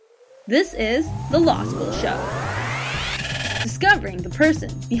This is The Law School Show. Discovering the person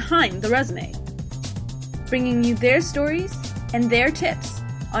behind the resume. Bringing you their stories and their tips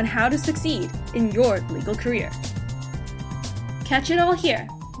on how to succeed in your legal career. Catch it all here,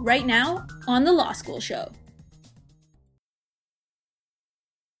 right now, on The Law School Show.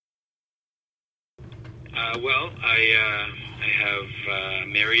 I have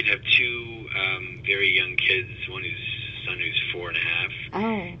married, have two very young kids. One son who's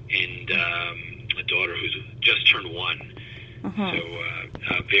 4.5, and a daughter who's just turned 1. So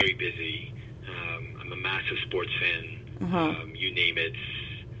very busy. I'm a massive sports fan. You name it,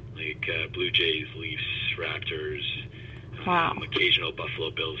 like Blue Jays, Leafs, Raptors. Occasional Buffalo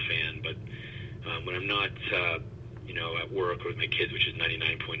Bills fan, but when I'm not, at work or with my kids, which is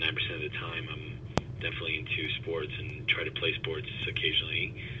 99.9% of the time, I'm definitely into sports and try to play sports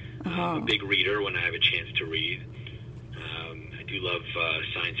occasionally. I'm a big reader when I have a chance to read. I do love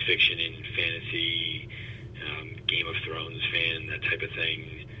science fiction and fantasy, Game of Thrones fan, that type of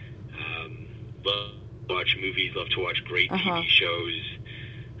thing. Love to watch movies, love to watch great TV shows.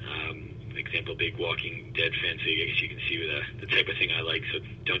 For example, big Walking Dead fan, so I guess you can see the type of thing I like, so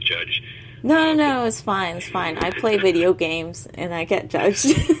don't judge. No, it's fine. I play video games, and I get judged.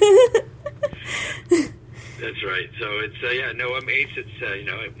 That's right. So it's I'm ace.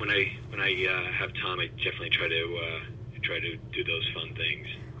 It's when I have time, I definitely try to do those fun things.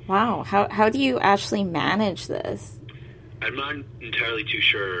 Wow, how do you actually manage this? I'm not entirely too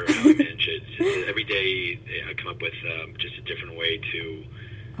sure how I manage it. Every day I come up with just a different way to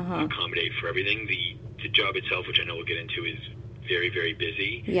accommodate for everything. The job itself, which I know we'll get into, is very, very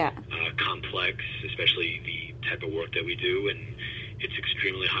busy. Yeah. Complex, especially the type of work that we do, and it's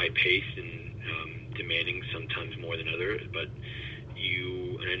extremely high paced and demanding, sometimes more than others. But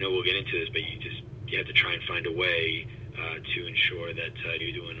and I know we'll get into this, but you have to try and find a way to ensure that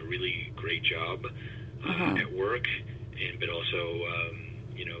you're doing a really great job at work, but also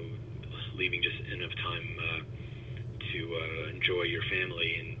leaving just enough time to enjoy your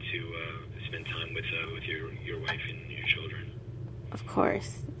family and to spend time with your wife and your children. Of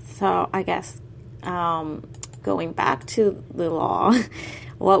course. So I guess going back to the law,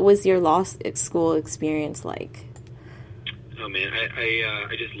 what was your law school experience like? Oh man,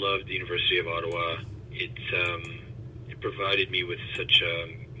 I just loved the University of Ottawa. It provided me with such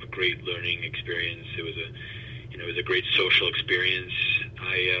a great learning experience. It was a great social experience.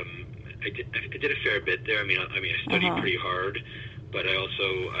 I did a fair bit there. I mean, I studied pretty hard, but I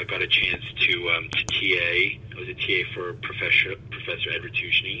also got a chance to TA. I was a TA for Professor Edward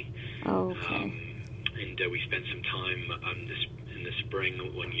Tuchney. Oh, okay. And we spent some time in the spring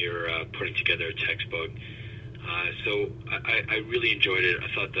 1 year putting together a textbook. So I really enjoyed it. I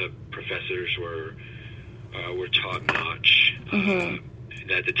thought the professors were top notch.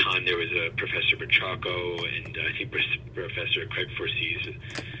 At the time, there was a Professor Brachaco, and I think Professor Craig Forsees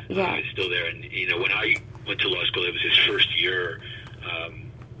is still there. And when I went to law school, it was his first year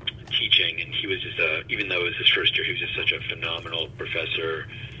teaching, and he was just even though it was his first year, he was just such a phenomenal professor.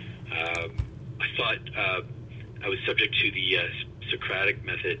 I thought I was subject to the Socratic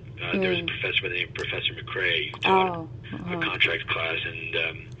method. There was a professor by the name of Professor McRae who taught a contract class,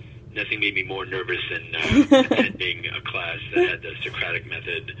 and nothing made me more nervous than attending a class that had the Socratic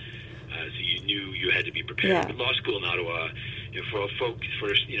method. So you knew you had to be prepared. Yeah. But law school in Ottawa, for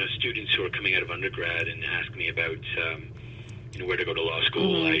students who are coming out of undergrad and ask me about where to go to law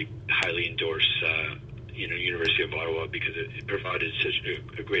school, I highly endorse University of Ottawa because it provided such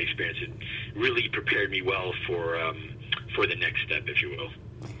a great experience. It really prepared me well for the next step, if you will.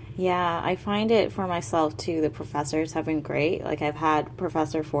 Yeah, I find it for myself too. The professors have been great. Like I've had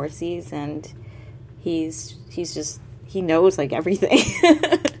Professor Forsees, and he knows like everything.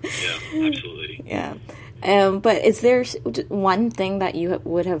 Yeah, absolutely. Yeah, but is there one thing that you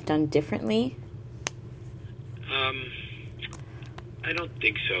would have done differently? I don't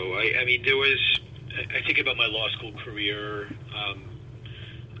think so. I mean, there was. I think about my law school career.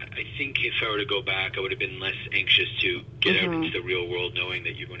 I think if I were to go back, I would have been less anxious to get out into the real world, knowing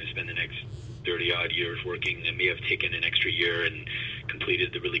that you're going to spend the next 30-odd years working. I may have taken an extra year and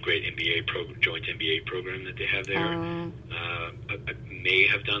completed the really great joint MBA program that they have there. I may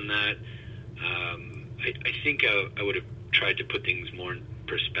have done that. I think I would have tried to put things more in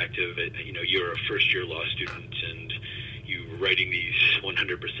perspective. You're a first-year law student, and you're writing these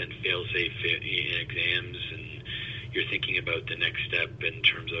 100% fail-safe exams, and you're thinking about the next step in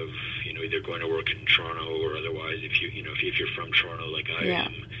terms of either going to work in Toronto or otherwise. If you're from Toronto like I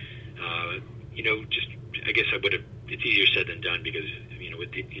am, I guess I would have. It's easier said than done because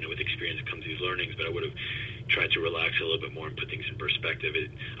with experience comes these learnings. But I would have try to relax a little bit more and put things in perspective.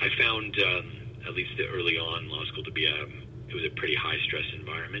 I found, at least early on, law school to be it was a pretty high stress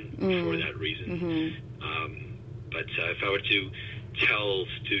environment for that reason. But if I were to tell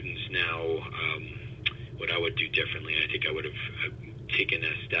students now what I would do differently, I think I would have taken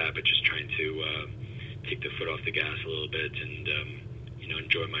a stab at just trying to take the foot off the gas a little bit and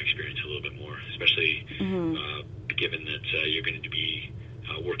enjoy my experience a little bit more, especially given that you're going to be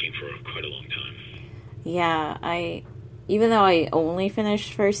working for quite a long time. Yeah, even though I only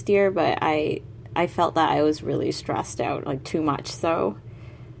finished first year, but I felt that I was really stressed out, like too much so,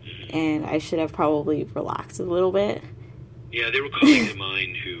 and I should have probably relaxed a little bit. Yeah, there were colleagues of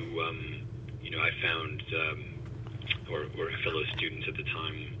mine who, I found, or fellow students at the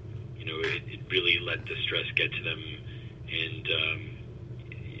time, it really let the stress get to them, and,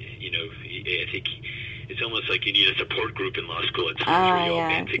 I think it's almost like you need a support group in law school at times where you all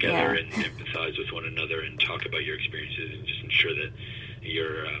band together and empathize with one another and talk about your experiences and just ensure that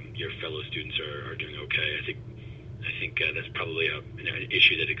your fellow students are doing okay. I think that's probably an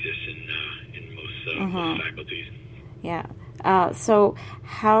issue that exists in most faculties. Yeah. So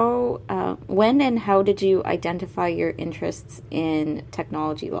when and how did you identify your interests in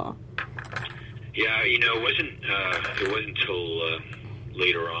technology law? Yeah, it wasn't until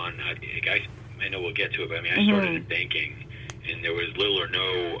later on. I know we'll get to it, but I started in banking, and there was little or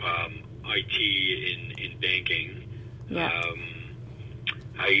no IT in banking. Yeah.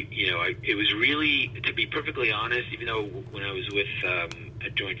 It was really, to be perfectly honest, even though when I was with a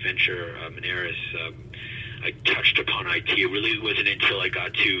joint venture, Moneris, I touched upon IT. It really wasn't until I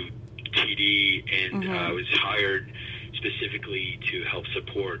got to TD and I was hired specifically to help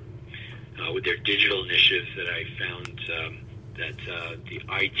support with their digital initiatives that I found that the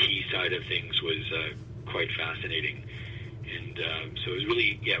IT side of things was quite fascinating. And so it was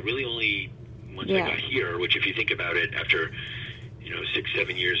really only once I got here, which if you think about it, after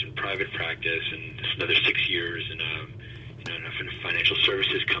 6-7 years in private practice and another 6 years in a financial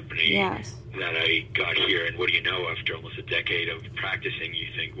services company, that I got here. And what do you know? After almost a decade of practicing,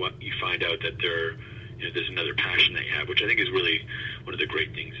 you find out that there's another passion that you have, which I think is really one of the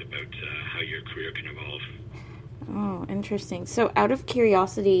great things about how your career can evolve. Oh, interesting. So, out of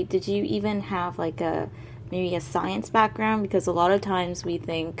curiosity, did you even have maybe a science background? Because a lot of times we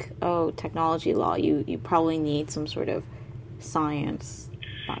think, technology law, you probably need some sort of science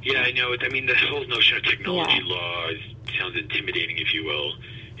background. Yeah, I know. The whole notion of technology law sounds intimidating, if you will.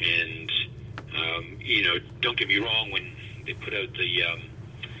 And, don't get me wrong, when they put out the,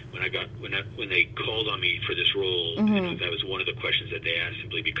 when they called on me for this role, that was one of the questions that they asked,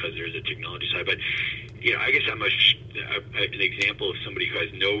 simply because there's a technology side. But, I guess I'm an example of somebody who has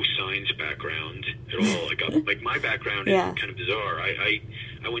no science background at all. Like my background is kind of bizarre. I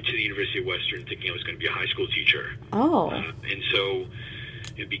went to the University of Western thinking I was going to be a high school teacher. And so,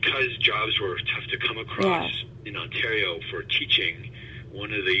 because jobs were tough to come across in Ontario for teaching,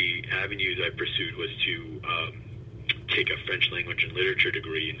 one of the avenues I pursued was to take a French language and literature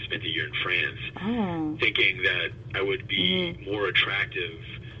degree and spent a year in France, thinking that I would be more attractive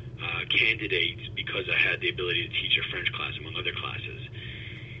candidate because I had the ability to teach a French class among other classes.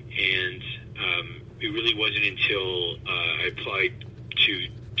 And it really wasn't until I applied to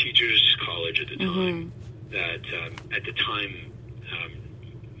Teachers College at the time that at the time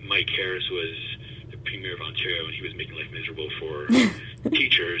Mike Harris was the Premier of Ontario, and he was making life miserable for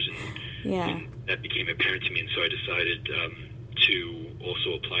teachers, and that became apparent to me, and so I decided to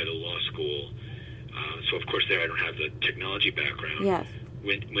also apply to law school. So of course there I don't have the technology background.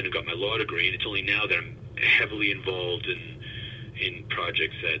 When I got my law degree, and it's only now that I'm heavily involved in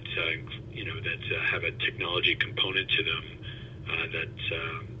projects that that have a technology component to them,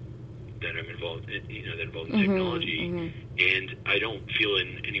 that I'm involved in, that involve in technology, and I don't feel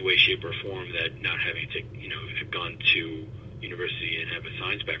in any way, shape, or form that not having have gone to university and have a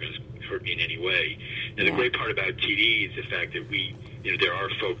science background has hurt me in any way. Now the great part about TD is the fact that there are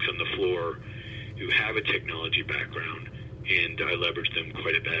folks on the floor who have a technology background, and I leverage them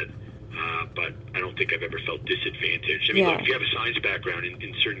quite a bit. But I don't think I've ever felt disadvantaged. Look, if you have a science background,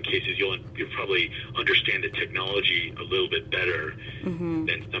 in certain cases, you'll probably understand the technology a little bit better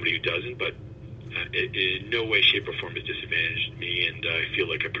than somebody who doesn't. But in no way, shape, or form has disadvantaged me, and I feel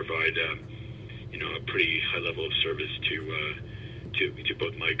like I provide, a pretty high level of service to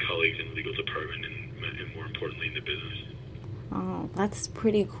both my colleagues in the legal department and more importantly in the business. Oh, that's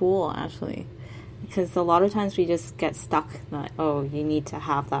pretty cool, actually. Because a lot of times we just get stuck that, you need to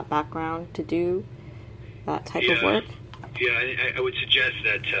have that background to do that type of work. Yeah, I would suggest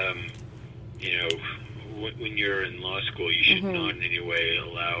that, when you're in law school, you should not in any way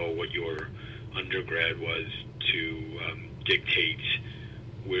allow what your undergrad was to dictate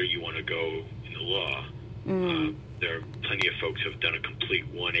where you want to go in the law. There are plenty of folks who have done a complete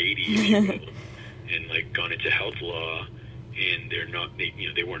 180, if you will, and like gone into health law, and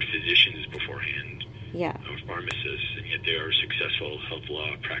they weren't physicians beforehand, or pharmacists, and yet they are successful health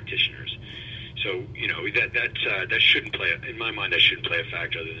law practitioners. So that shouldn't play, in my mind, that shouldn't play a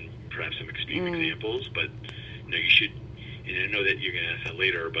factor other than perhaps some extreme examples. But you should, and I know that you're going to ask that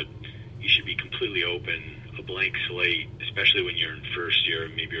later, but you should be completely open, a blank slate, especially when you're in first year,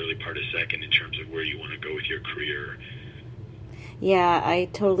 maybe early part of second, in terms of where you want to go with your career. Yeah, I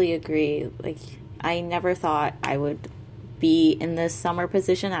totally agree. Like, I never thought I would be in this summer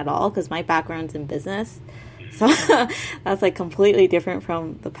position at all because my background's in business. So that's like completely different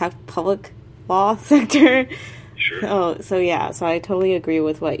from the public law sector. Sure. So I totally agree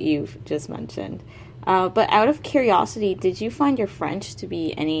with what you've just mentioned. But out of curiosity, did you find your French to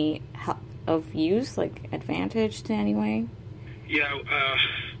be any of use, like advantage to any way? Yeah,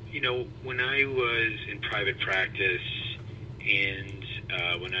 when I was in private practice and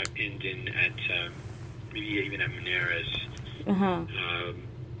when I ended at maybe even at Monaris,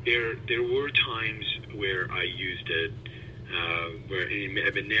 there were times where I used it. Where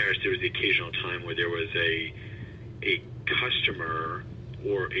at Monaris there was the occasional time where there was a customer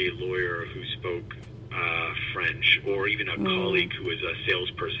or a lawyer who spoke French, or even a colleague who was a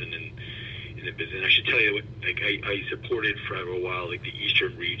salesperson in the business. And I should tell you, I supported for a while like the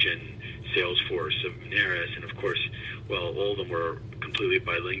Eastern Region sales force of Monaris, and of course, while all of them were completely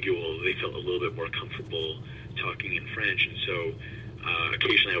bilingual, they felt a little bit more comfortable talking in French, and so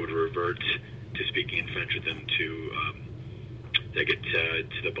occasionally I would revert to speaking in French with them to get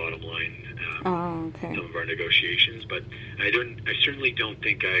to the bottom line. Some of our negotiations, but I certainly don't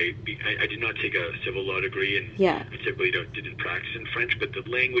think I did not take a civil law degree, and I typically didn't practice in French, but the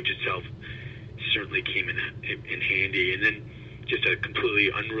language itself certainly came in handy. And then just a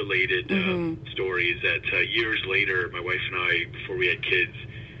completely unrelated story is that years later, my wife and I, before we had kids,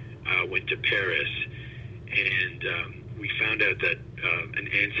 went to Paris, and we found out that an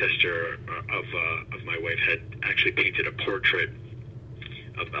ancestor of my wife had actually painted a portrait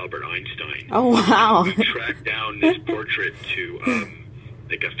of Albert Einstein. Oh, wow. We tracked down this portrait to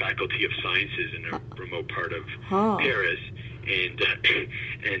like a faculty of sciences in a remote part of Paris, and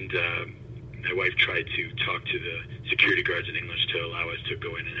my wife tried to talk to the security guards in English to allow us to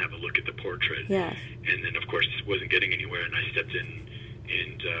go in and have a look at the portrait. Yes. And then, of course, wasn't getting anywhere, and I stepped in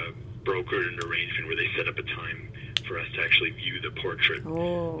and brokered an arrangement where they set up a time for us to actually view the portrait,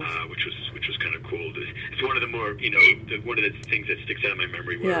 which was kind of cool. It's one of the more, one of the things that sticks out in my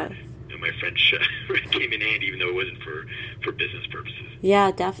memory where my French came in handy, even though it wasn't for business purposes.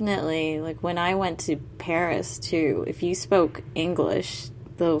 Yeah, definitely. Like when I went to Paris too, if you spoke English,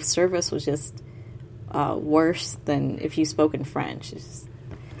 the service was just worse than if you spoke in French. It's just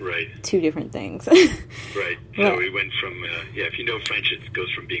two different things. Right. So we went from, if you know French, it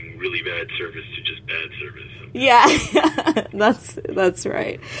goes from being really bad service to just bad service. Yeah, that's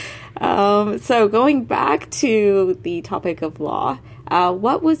right. So going back to the topic of law,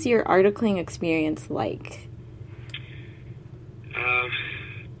 what was your articling experience like?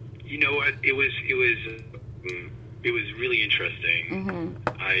 You know what? It was really interesting.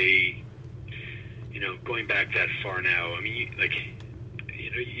 I, going back that far now, I mean,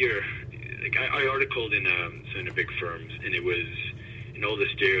 I articled in big firms, and it was in all the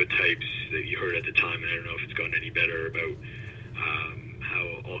stereotypes that you heard at the time, and I don't know if it's gotten any better about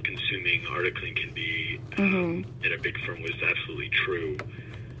how all-consuming articling can be at a big firm was absolutely true.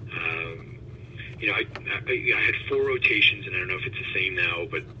 I had 4 rotations, and I don't know if it's the same now,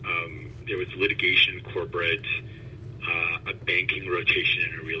 but there was litigation, corporate, a banking rotation,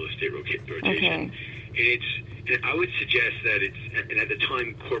 and a real estate rotation. And I would suggest that and at the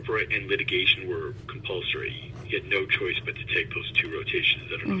time, corporate and litigation were compulsory. You had no choice but to take those 2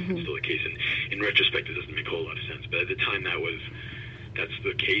 rotations. I don't know if it's still the case. And in retrospect, it doesn't make a whole lot of sense. But at the time, that's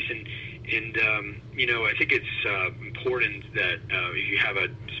the case. And I think it's important that if you have a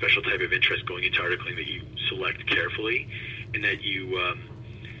special type of interest going into articling, that you select carefully, and that you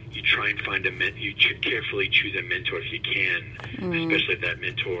try and find you carefully choose a mentor if you can, especially if that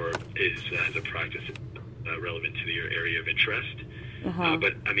mentor has a practice relevant to your area of interest.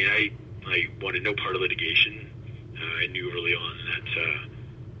 But I mean, I wanted no part of litigation. I knew early on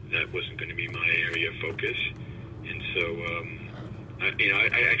that wasn't going to be my area of focus, and so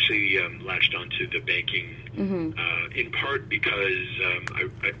I actually latched onto the banking in part because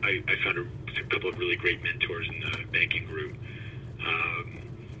I found a couple of really great mentors in the banking group.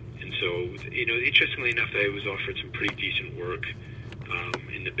 And so, interestingly enough, I was offered some pretty decent work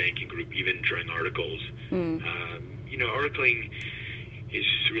in in the banking group, even during articles. Articling is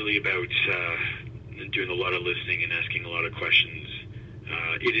really about doing a lot of listening and asking a lot of questions.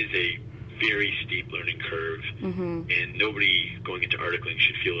 It is a very steep learning curve, and nobody going into articling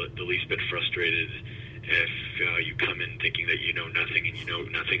should feel the least bit frustrated if you come in thinking that you know nothing and you know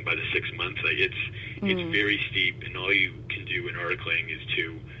nothing by the 6th month. It's very steep, and all you can do in articling is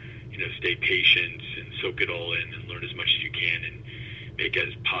to stay patient and soak it all in and learn as much as you can and make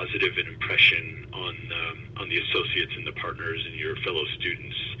as positive an impression on the associates and the partners and your fellow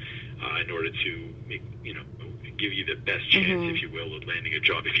students in order to make, give you the best chance, if you will, of landing a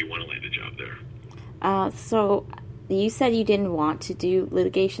job if you want to land a job there. So you said you didn't want to do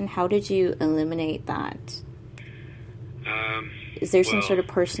litigation. How did you eliminate that? Is there some sort of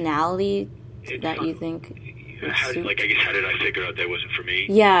personality that you think? How did I figure out that wasn't for me?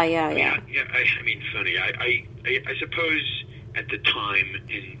 Yeah. Funny. I suppose at the time,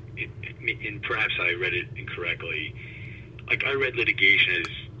 and perhaps I read it incorrectly. Like I read litigation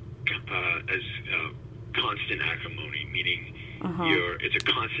as constant acrimony, meaning it's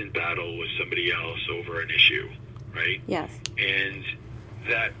a constant battle with somebody else over an issue, right? Yes. And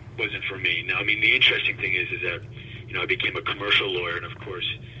that wasn't for me. Now, the interesting thing is that I became a commercial lawyer, and of course,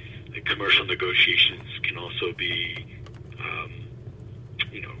 the commercial negotiations can also be,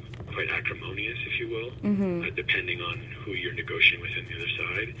 quite acrimonious, if you will, depending on who you're negotiating with on the other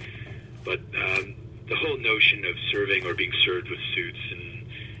side. But the whole notion of serving or being served with suits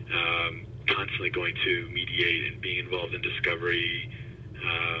and constantly going to mediate and being involved in discovery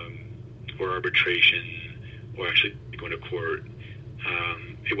or arbitration or actually going to court,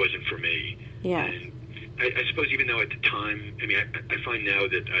 it wasn't for me. Yeah. And I suppose even though at the time, I find now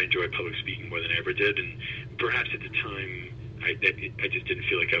that I enjoy public speaking more than I ever did, and perhaps at the time I just didn't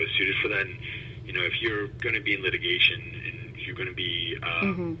feel like I was suited for that. And if you're going to be in litigation and if you're going to be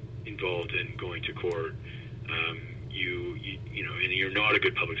involved in going to court, and you're not a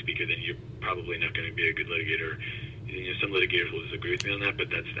good public speaker, then you're probably not going to be a good litigator. Some litigators will disagree with me on that, but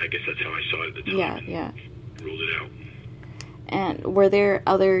I guess that's how I saw it at the time. Yeah. Ruled it out. And were there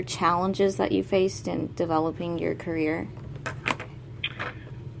other challenges that you faced in developing your career?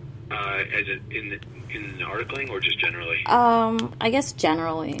 In articling or just generally? I guess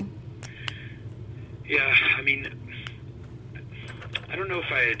generally. Yeah, I don't know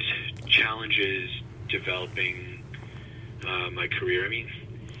if I had challenges developing my career.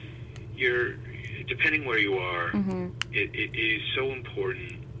 Depending where you are, it is so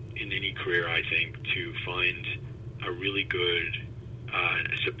important in any career, I think, to find a really good,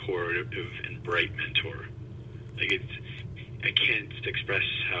 supportive, and bright mentor. I can't express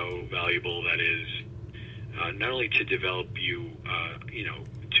how valuable that is, not only to develop you,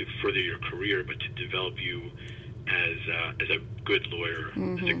 to further your career, but to develop you as a good lawyer,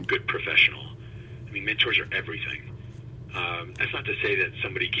 as a good professional. Mentors are everything. That's not to say that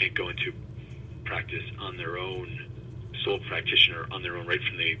somebody can't go into practice on their own, sole practitioner on their own right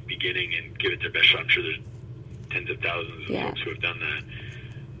from the beginning and give it their best shot. I'm sure there's tens of thousands of folks who have done that.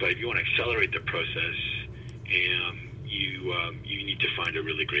 But if you want to accelerate the process, you need to find a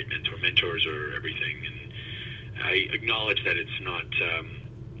really great mentor. Mentors are everything, and I acknowledge that it's not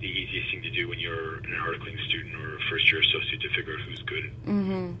the easiest thing to do when you're an articling student or a first-year associate to figure out who's good,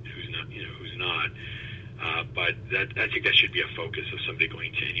 who's not, who's not. But I think that should be a focus of somebody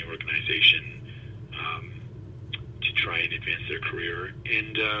going to any organization to try and advance their career.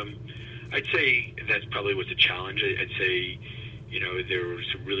 And I'd say that's probably was a challenge. I'd say, there were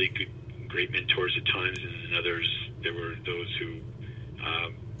some really great mentors at times, and in others there were those who,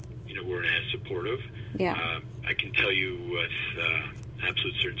 weren't as supportive. Yeah. I can tell you with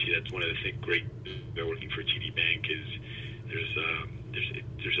absolute certainty that's one of the great about working for TD Bank is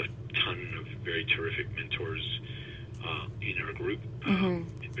there's a ton of very terrific mentors in our group. In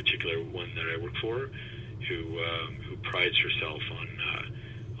particular, one that I work for, who prides herself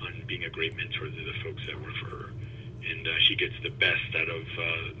on being a great mentor to the folks that work for her, and she gets the best out of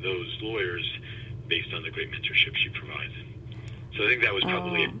those lawyers based on the great mentorship she provides. So I think that was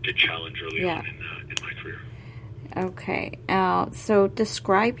probably a challenge early on in my career. Okay. So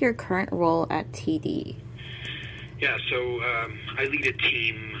describe your current role at TD. Yeah, so I lead a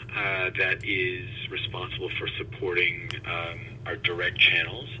team that is responsible for supporting our direct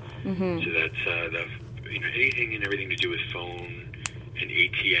channels. So that's anything and everything to do with phone and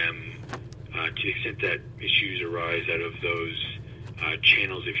ATM. To the extent that issues arise out of those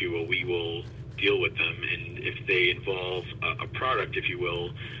channels, if you will, we will deal with them. And if they involve a product, if you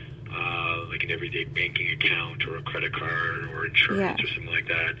will, like an everyday banking account or a credit card or insurance or something like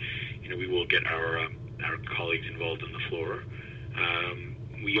that, we will get our colleagues involved on the floor.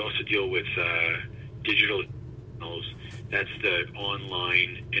 We also deal with digital channels. That's the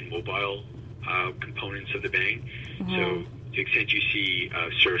online and mobile components of the bank. So to the extent you see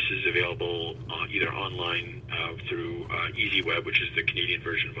services available either online through EasyWeb, which is the Canadian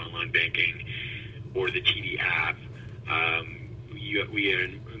version of online banking, or the TD app, we are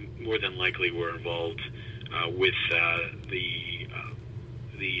more than likely were involved with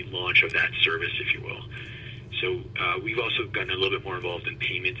the launch of that service, if you will. So we've also gotten a little bit more involved in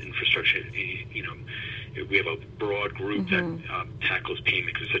payment infrastructure. You know, we have a broad group that tackles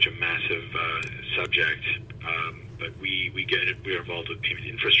payment because it's such a massive subject. But we're involved with payment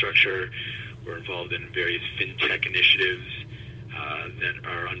infrastructure. We're involved in various FinTech initiatives that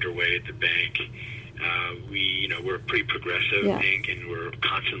are underway at the bank. We're a pretty progressive bank, and we're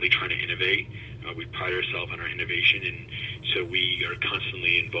constantly trying to innovate. We pride ourselves on our innovation, and so we are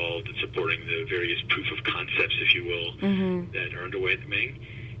constantly involved in supporting the various proof of concepts, if you will, that are underway at the bank.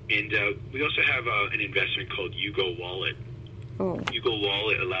 And we also have an investment called Yugo Wallet. Yugo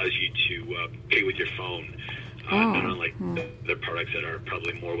Wallet allows you to pay with your phone, not unlike the products that are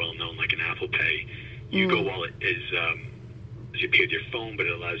probably more well-known, like an Apple Pay. Yugo Wallet is you pay with your phone, but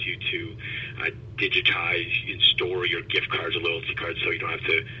it allows you to digitize and store your gift cards or loyalty cards, so you don't have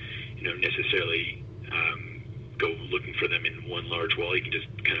to necessarily go looking for them in one large wallet. You can just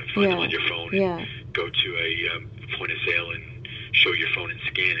kind of find them on your phone and go to a point of sale and show your phone and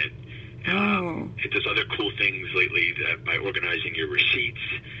scan it. It does other cool things lately by organizing your receipts.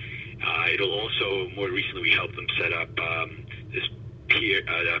 It'll also, more recently, we helped them set up this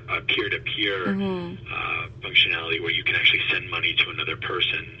peer-to-peer functionality where you can actually send money to another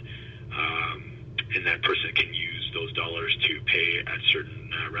person, and that person can use those dollars to pay at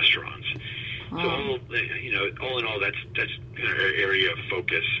certain restaurants. So all in all, that's our area of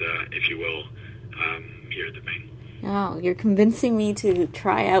focus, if you will, here at the bank. Oh, you're convincing me to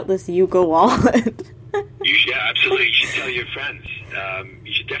try out this Yugo wallet. Absolutely. You should tell your friends.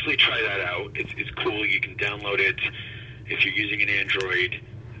 You should definitely try that out. It's cool. You can download it. If you're using an Android,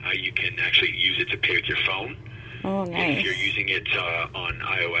 you can actually use it to pay with your phone. Oh, nice. And if you're using it on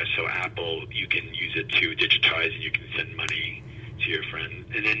iOS or Apple, you can use it to digitize, and you can send money to your friends.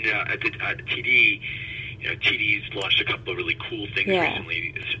 And then at TD, TD's launched a couple of really cool things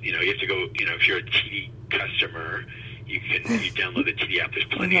recently. You have to go. If you're a TD customer, you download the TD app. There's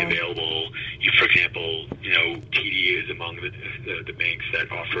plenty available. For example, TD is among the banks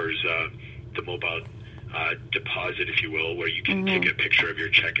that offers the mobile deposit, if you will, where you can take a picture of your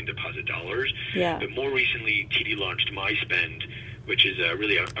check and deposit dollars. Yeah. But more recently, TD launched MySpend, which is a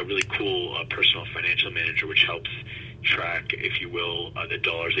really cool personal financial manager, which helps track, if you will, the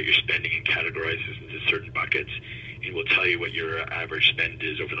dollars that you're spending and categorizes into certain buckets, and will tell you what your average spend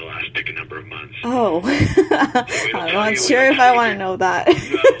is over the last pick a number of months. Oh, so I'm not sure if I want to know that.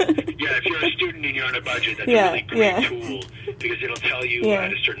 If you're a student and you're on a budget, that's a really great tool, because it'll tell you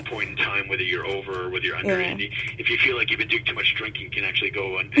at a certain point in time whether you're over or whether you're under. And if you feel like you've been doing too much drinking, you can actually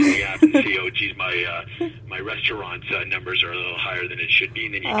go on the app and see, oh, geez, my restaurant numbers are a little higher than it should be,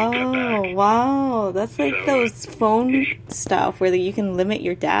 and then you can cut back. Oh, wow. That's like those phone stuff where you can limit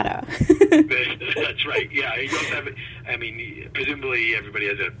your data. That's right. Yeah. You also have, presumably everybody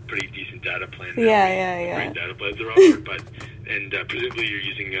has a pretty decent data plan. Great data plans are offered, and presumably you're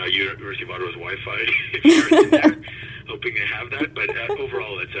using University of Ottawa's Wi-Fi if you're in there, hoping to have that. But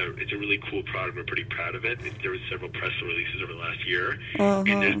overall, it's a really cool product. We're pretty proud of it. There was several press releases over the last year, and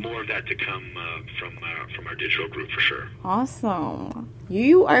there's more of that to come from our digital group for sure. Awesome.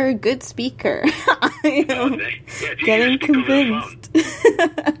 You are a good speaker. Getting convinced.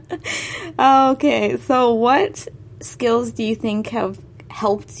 Okay, so what skills do you think have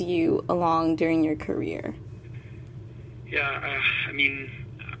helped you along during your career?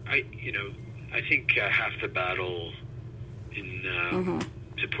 I think half the battle in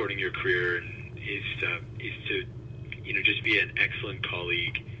supporting your career is to just be an excellent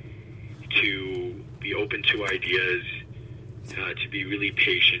colleague, to be open to ideas, to be really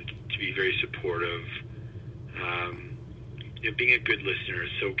patient, to be very supportive. Being a good listener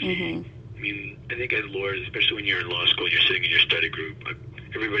is so key. I think as lawyers, especially when you're in law school and you're sitting in your study group,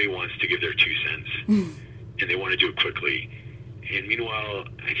 everybody wants to give their 2 cents, and they want to do it quickly. And meanwhile,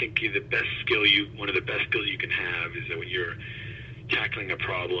 I think one of the best skills you can have is that when you're tackling a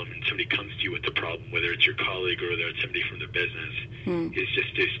problem and somebody comes to you with the problem, whether it's your colleague or whether it's somebody from the business, is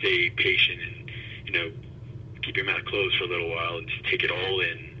just to stay patient and keep your mouth closed for a little while and just take it all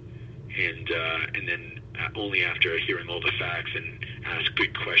in, and then only after hearing all the facts and ask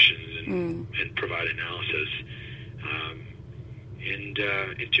good questions and provide analysis, and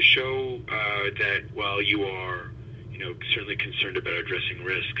to show that while you are certainly concerned about addressing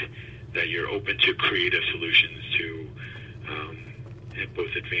risk, that you're open to creative solutions to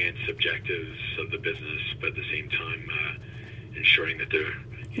both advance objectives of the business, but at the same time ensuring that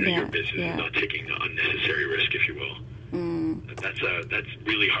your business is not taking unnecessary risk, if you will. That's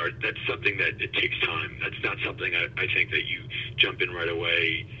really hard. That's something that it takes time. That's not something I think that you jump in right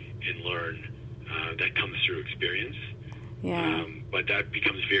away and learn. That comes through experience. But that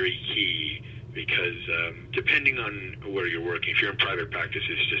becomes very key because depending on where you're working, if you're in private practice,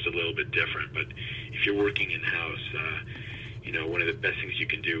 it's just a little bit different. But if you're working in-house, one of the best things you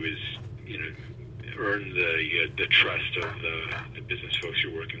can do is, earn the trust of the business folks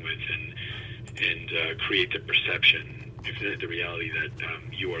you're working with and create the perception, if the reality that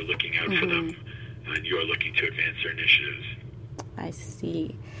you are looking out for them and you are looking to advance their initiatives. I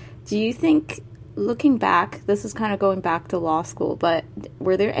see. Do you think, looking back, this is kind of going back to law school, but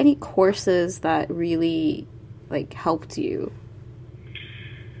were there any courses that really helped you?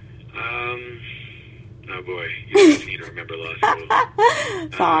 Oh boy, you just need to remember law school.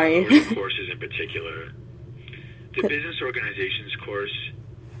 Sorry. Or the courses in particular. The business organizations course,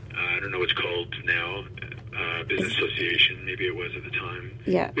 I don't know what it's called now, business association, maybe it was at the time.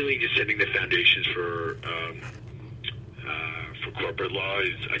 Yeah. Really just setting the foundations for corporate law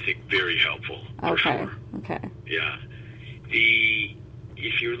is, I think, very helpful. Okay. Sure. Okay. Yeah.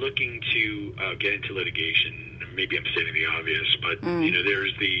 If you're looking to get into litigation, maybe I'm stating the obvious, but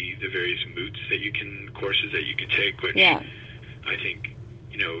there's the various moots courses that you can take, which I think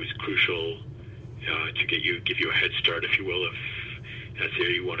is crucial to give you a head start, if you will, if that's the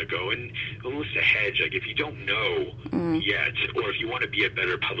area you want to go, and almost a hedge. Like if you don't know yet, or if you want to be a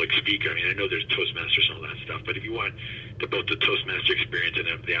better public speaker. I mean, I know there's Toastmasters and all that stuff, but if you want both the Toastmaster experience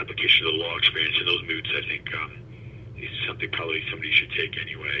and the application of the law experience in those moots, I think is something probably somebody should take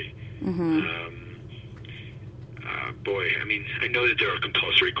anyway. Boy, I mean, I know that there are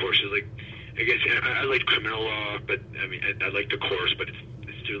compulsory courses. Like, I guess I like criminal law, but I mean, I like the course, but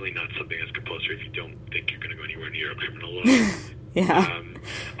it's really not something that's compulsory if you don't think you're going to go anywhere near a criminal law.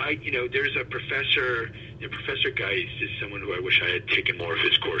 There's a professor. Professor Geist is someone who I wish I had taken more of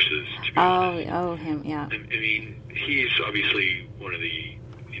his courses. To be honest. Him, yeah. I mean, he's obviously one of the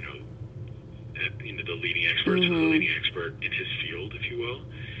the leading experts, and the leading expert in his field, if you will.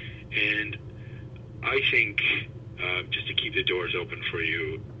 And I think just to keep the doors open for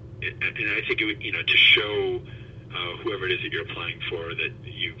you, and I think it would, to show whoever it is that you're applying for that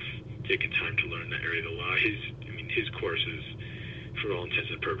you've taken time to learn that area of the law. His course is, for all intents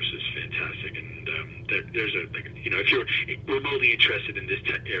and purposes, fantastic. And there's if you're remotely interested in this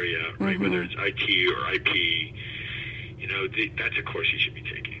area, right, whether it's IT or IP, that's a course you should be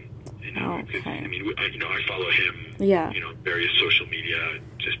taking. Okay. I follow him. Various social media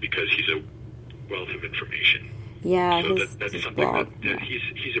just because he's a wealth of information. Yeah, so that's something blog. that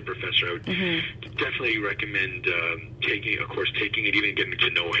he's a professor. I would definitely recommend taking it, even getting to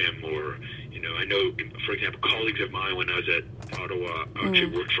know him. Or I know, for example, colleagues of mine when I was at Ottawa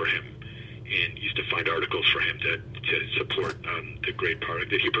actually worked for him and used to find articles for him to support the great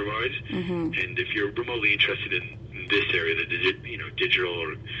product that he provides. And if you're remotely interested in this area, the digital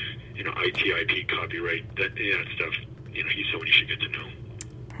or IT, IP, copyright, that stuff, he's someone you should get to know.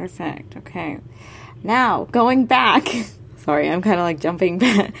 Perfect. Okay. Now, going back, sorry, I'm kind of jumping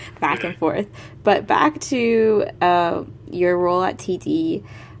back and forth, but back to your role at TD,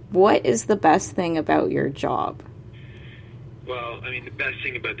 what is the best thing about your job? Well, the best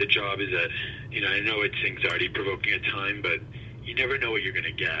thing about the job is that, I know it's anxiety-provoking at times, but you never know what you're going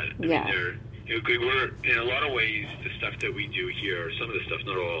to get. We're, in a lot of ways, the stuff that we do here, some of the stuff,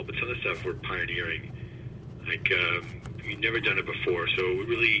 not all, but some of the stuff we're pioneering. We've never done it before, so it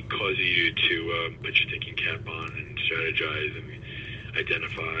really causes you to put your thinking cap on and strategize and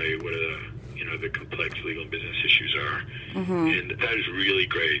identify what are the complex legal and business issues are. And that is really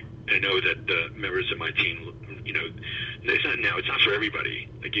great. I know that the members of my team, it's not for everybody.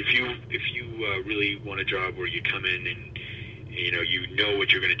 Like if you really want a job where you come in and you know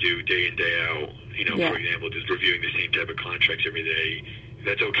what you're going to do day in, day out, for example, just reviewing the same type of contracts every day,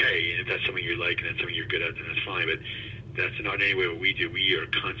 that's okay. And if that's something you like and that's something you're good at, then that's fine. But that's not in any way what we do. We are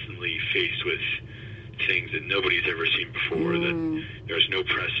constantly faced with things that nobody's ever seen before, that there's no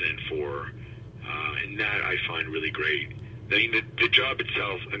precedent for. And that I find really great. The job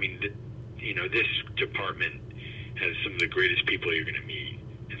itself, this department has some of the greatest people you're going to meet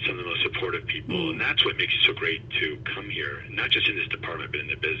and some of the most supportive people. And that's what makes it so great to come here, not just in this department, but in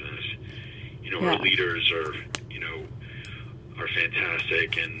the business. Our leaders are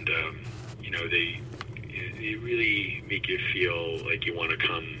fantastic, and, they really make you feel like you want to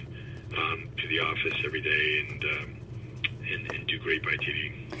come to the office every day. And and do great by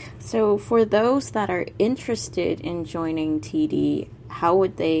TD. So for those that are interested in joining TD, how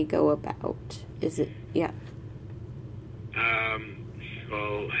would they go about? Is it, yeah.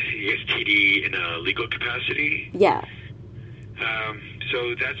 Well, yes, TD in a legal capacity? Yeah.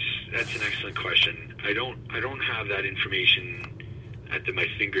 So that's an excellent question. I don't have that information at my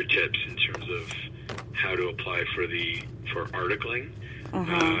fingertips in terms of how to apply for articling.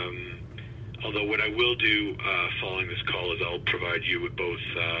 Although what I will do following this call is I'll provide you with both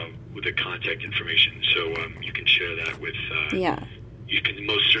with the contact information, so you can share that with. You can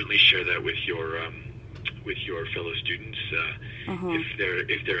most certainly share that with your fellow students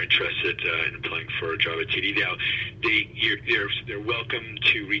if they're interested in applying for a job at TD. Now, they're welcome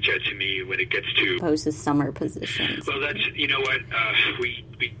to reach out to me when it gets to post summer positions. Well, that's what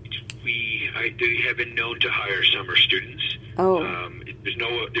they have been known to hire summer students. There's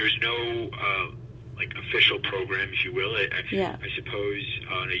no like official program, if you will. I suppose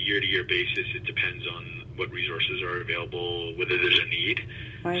on a year-to-year basis, it depends on what resources are available, whether there's a need.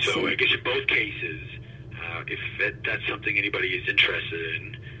 I guess in both cases, if that's something anybody is interested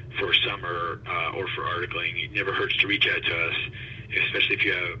in for summer or for articling, it never hurts to reach out to us, especially if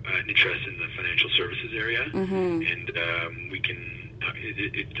you have an interest in the financial services area. And we can.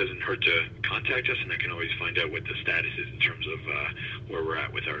 It doesn't hurt to contact us, and I can always find out what the status is in terms of where we're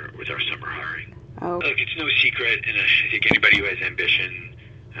at with our summer hiring. Look, it's no secret, and I think anybody who has ambition,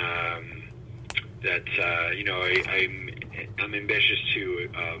 that I'm ambitious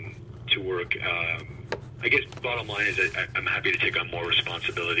to work. I guess bottom line is that I'm happy to take on more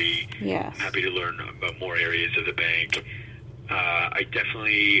responsibility. Yes. I'm happy to learn about more areas of the bank. I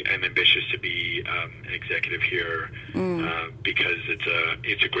definitely am ambitious to be an executive here because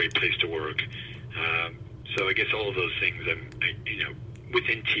it's a great place to work. So I guess all of those things,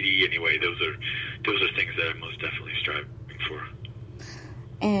 within TD anyway, those are things that I'm most definitely striving for.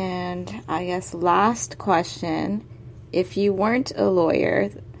 And I guess last question: if you weren't a lawyer,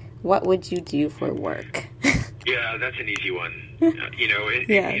 what would you do for work? Yeah, that's an easy one. When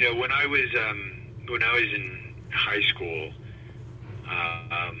I was in high school.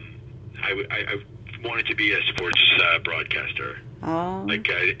 I wanted to be a sports broadcaster. I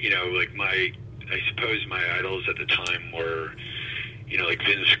suppose my idols at the time were, like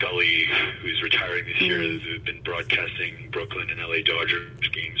Vin Scully, who's retiring this year, who's been broadcasting Brooklyn and LA Dodgers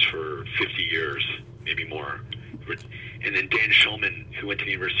games for 50 years, maybe more. And then Dan Schulman, who went to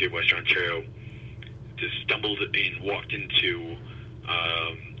the University of Western Ontario, just stumbled and walked into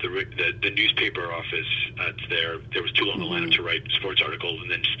the newspaper office that's there. There was too long a lineup to write sports articles,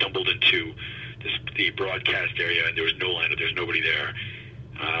 and then stumbled into the broadcast area, and there was no lineup. There's nobody there.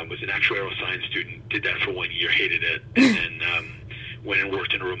 Was an actuarial science student. Did that for 1 year. Hated it, and then went and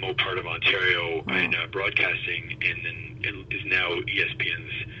worked in a remote part of Ontario in broadcasting, and then is now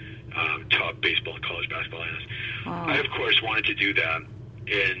ESPN's top baseball and college basketball analyst. I of course wanted to do that,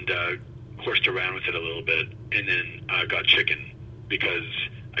 and horsed around with it a little bit, and then got chicken. Because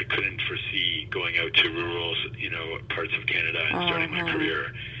I couldn't foresee going out to rural, parts of Canada and starting my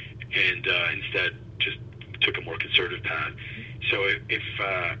career, and instead just took a more conservative path. So if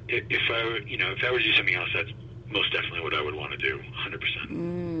I were to do something else, that's most definitely what I would want to do,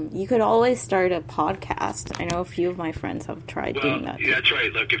 100%. You could always start a podcast. I know a few of my friends have tried doing that. That's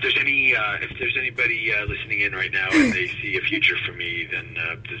right. Look, if there's anybody listening in right now and they see a future for me, then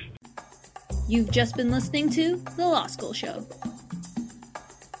You've just been listening to The Law School Show.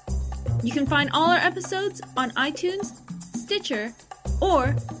 You can find all our episodes on iTunes, Stitcher,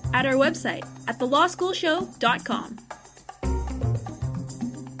 or at our website at thelawschoolshow.com.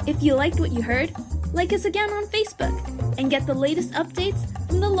 If you liked what you heard, like us again on Facebook and get the latest updates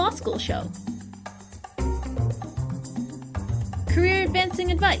from The Law School Show. Career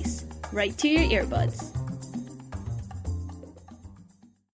advancing advice right to your earbuds.